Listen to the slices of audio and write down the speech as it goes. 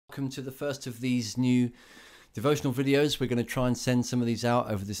Welcome to the first of these new devotional videos. We're going to try and send some of these out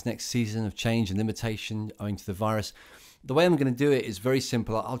over this next season of change and limitation owing to the virus. The way I'm going to do it is very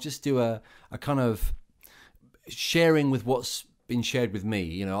simple. I'll just do a kind of sharing with what's been shared with me.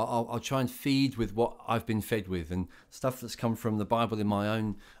 You know, I'll try and feed with what I've been fed with and stuff that's come from the Bible in my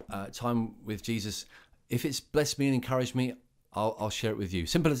own time with Jesus. If it's blessed me and encouraged me, I'll share it with you.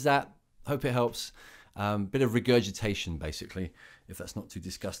 Simple as that. Hope it helps. Bit of regurgitation, basically, if that's not too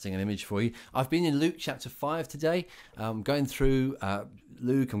disgusting an image for you. I've been in Luke chapter 5 today. Going through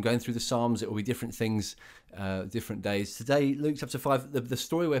Luke, I'm going through the Psalms. It will be different things, different days. Today, Luke chapter 5, the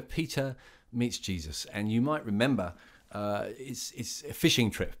story where Peter meets Jesus. And you might remember, it's a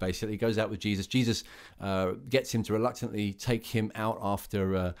fishing trip, basically. He goes out with Jesus. Jesus gets him to reluctantly take him out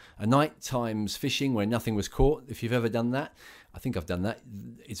after a night time's fishing where nothing was caught. If you've ever done that, I think I've done that.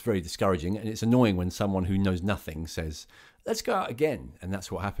 It's very discouraging, and it's annoying when someone who knows nothing says, let's go out again. And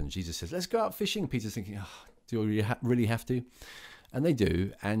that's what happens. Jesus says, let's go out fishing. Peter's thinking, oh, do we really have to? And they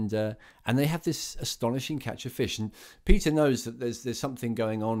do, and they have this astonishing catch of fish. And Peter knows that there's something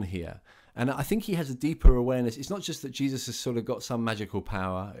going on here. And I think he has a deeper awareness. It's not just that Jesus has sort of got some magical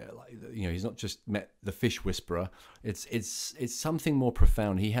power. You know, he's not just met the fish whisperer. It's something more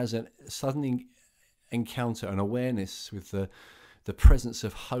profound. He has a sudden encounter, an awareness with the presence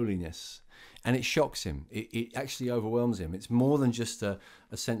of holiness. And it shocks him. It actually overwhelms him. It's more than just a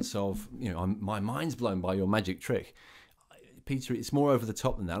sense of, you know, my mind's blown by your magic trick. Peter, it's more over the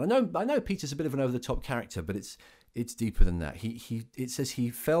top than that. I know Peter's a bit of an over the top character, but it's deeper than that. It says he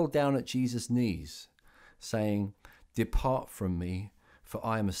fell down at Jesus' knees, saying, "Depart from me, for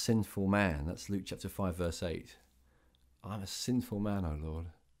I am a sinful man." That's Luke chapter 5, verse 8. I'm a sinful man, O Lord.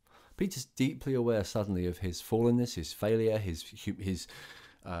 Peter's deeply aware suddenly of his fallenness, his failure, his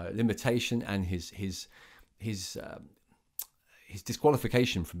limitation, and his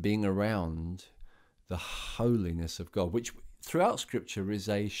disqualification from being around the holiness of God, which throughout Scripture is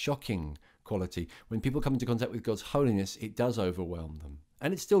a shocking quality. When people come into contact with God's holiness, it does overwhelm them.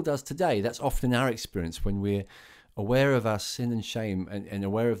 And it still does today. That's often our experience when we're aware of our sin and shame and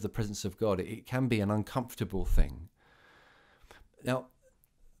aware of the presence of God. It can be an uncomfortable thing. Now,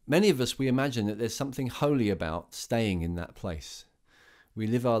 many of us, we imagine that there's something holy about staying in that place. We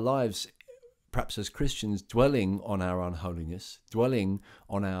live our lives, perhaps as Christians, dwelling on our unholiness, dwelling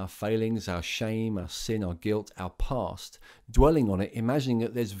on our failings, our shame, our sin, our guilt, our past, dwelling on it, imagining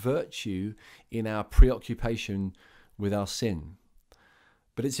that there's virtue in our preoccupation with our sin.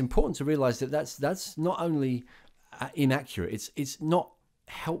 But it's important to realize that that's not only inaccurate, it's not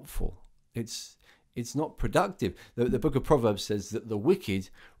helpful, it's not productive. The book of Proverbs says that the wicked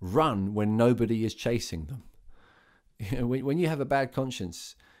run when nobody is chasing them. You know, when you have a bad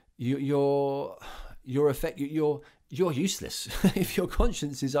conscience, you're useless. If your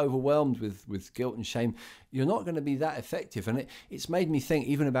conscience is overwhelmed with guilt and shame, you're not going to be that effective. And it's made me think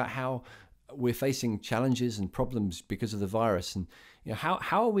even about how we're facing challenges and problems because of the virus. And you know,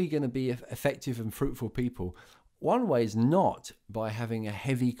 how are we going to be effective and fruitful people? One way is not by having a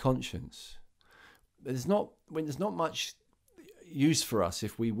heavy conscience. There's not much use for us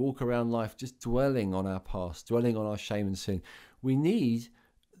if we walk around life just dwelling on our past, dwelling on our shame and sin. We need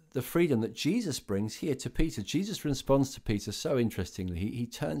the freedom that Jesus brings here to Peter. Jesus responds to Peter so interestingly. He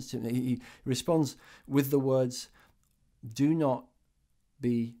turns to him, he responds with the words, "Do not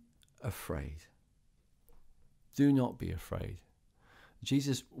be afraid. Do not be afraid."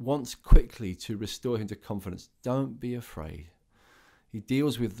 Jesus wants quickly to restore him to confidence. Don't be afraid. He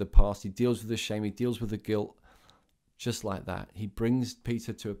deals with the past, he deals with the shame, he deals with the guilt, just like that. He brings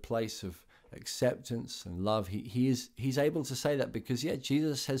Peter to a place of acceptance and love. He's able to say that because,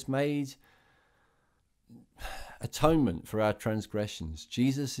 Jesus has made atonement for our transgressions.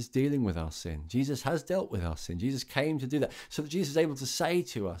 Jesus is dealing with our sin. Jesus has dealt with our sin. Jesus came to do that. So that Jesus is able to say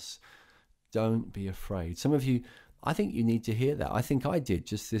to us, don't be afraid. Some of you, I think you need to hear that. I think I did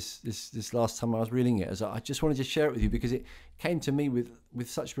just this last time I was reading it. As I just wanted to share it with you because it came to me with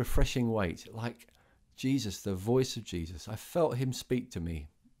such refreshing weight. Like Jesus, the voice of Jesus. I felt him speak to me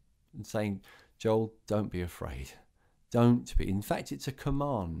and saying, Joel, don't be afraid. Don't be. In fact, it's a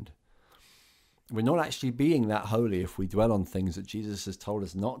command. We're not actually being that holy if we dwell on things that Jesus has told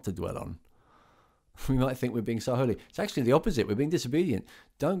us not to dwell on. We might think we're being so holy. It's actually the opposite. We're being disobedient.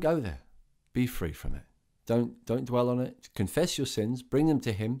 Don't go there. Be free from it. Don't dwell on it. Confess your sins. Bring them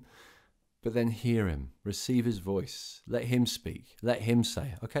to him. But then hear him. Receive his voice. Let him speak. Let him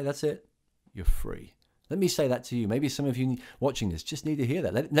say, okay, that's it. You're free. Let me say that to you. Maybe some of you watching this just need to hear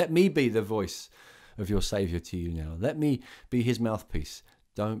that. Let me be the voice of your Savior to you now. Let me be his mouthpiece.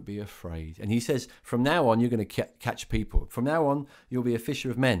 Don't be afraid. And he says, from now on, you're going to catch people. From now on, you'll be a fisher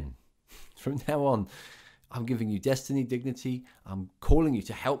of men. From now on, I'm giving you destiny, dignity. I'm calling you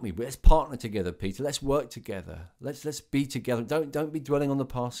to help me. Let's partner together, Peter. Let's work together. Let's be together. Don't be dwelling on the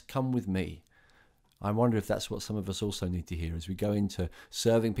past. Come with me. I wonder if that's what some of us also need to hear as we go into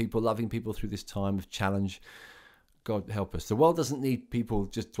serving people, loving people through this time of challenge. God help us. The world doesn't need people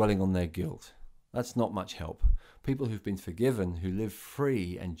just dwelling on their guilt. That's not much help. People who've been forgiven, who live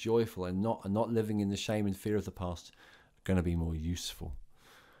free and joyful and not living in the shame and fear of the past are going to be more useful.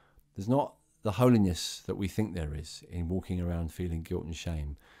 There's not the holiness that we think there is in walking around feeling guilt and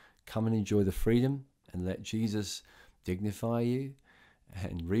shame. Come and enjoy the freedom and let Jesus dignify you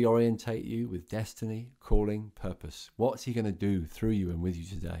and reorientate you with destiny, calling, purpose. What's he going to do through you and with you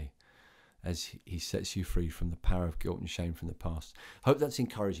today as he sets you free from the power of guilt and shame from the past? Hope that's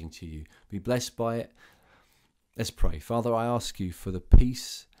encouraging to you. Be blessed by it. Let's pray. Father, I ask you for the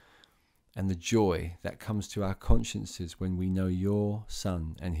peace and the joy that comes to our consciences when we know your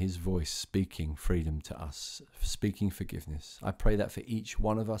Son and his voice speaking freedom to us, speaking forgiveness. I pray that for each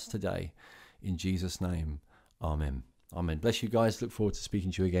one of us today. In Jesus' name, amen. Amen. Bless you guys. Look forward to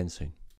speaking to you again soon.